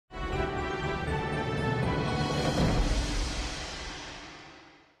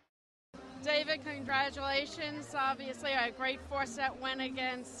David, congratulations. Obviously, a great 4-set win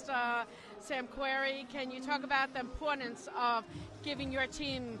against Sam Querrey. Can you talk about the importance of giving your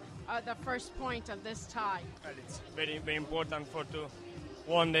team the first point of this tie? Well, it's very, very important for to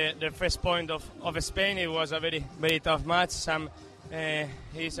won the first point of Spain. It was a very, very tough match. Sam,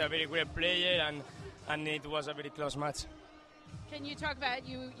 he's a very great player, and it was a very close match. Can you talk about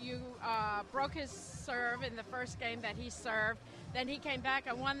you broke his serve in the first game that he served, then he came back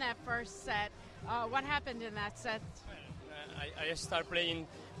and won that first set. What happened in that set? I started playing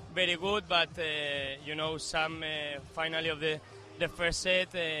very good, but Sam finally of the first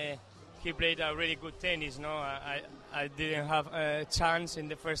set he played a really good tennis. No, I didn't have a chance in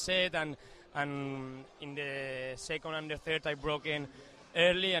the first set, and in the second and the third I broke in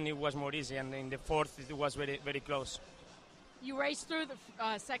early, and it was more easy, and in the fourth it was very, very close. You raced through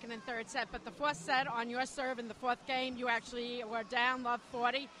the second and third set, but the fourth set on your serve in the fourth game, you actually were down love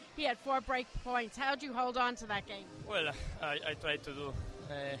 40. He had 4 break points. How did you hold on to that game? Well, I tried to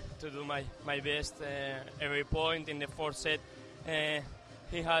do my best every point. In the fourth set,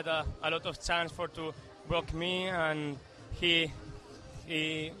 he had a lot of chance to block me, and he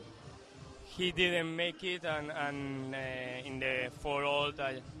didn't make it. And in the 4-all,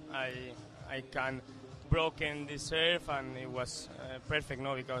 I can broken the serve, and it was perfect,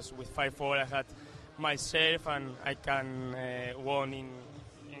 no? Because with 5-4 I had my serve, and I can won in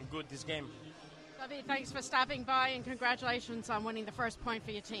good this game. David, thanks for stopping by, and congratulations on winning the first point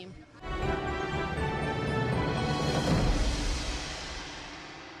for your team.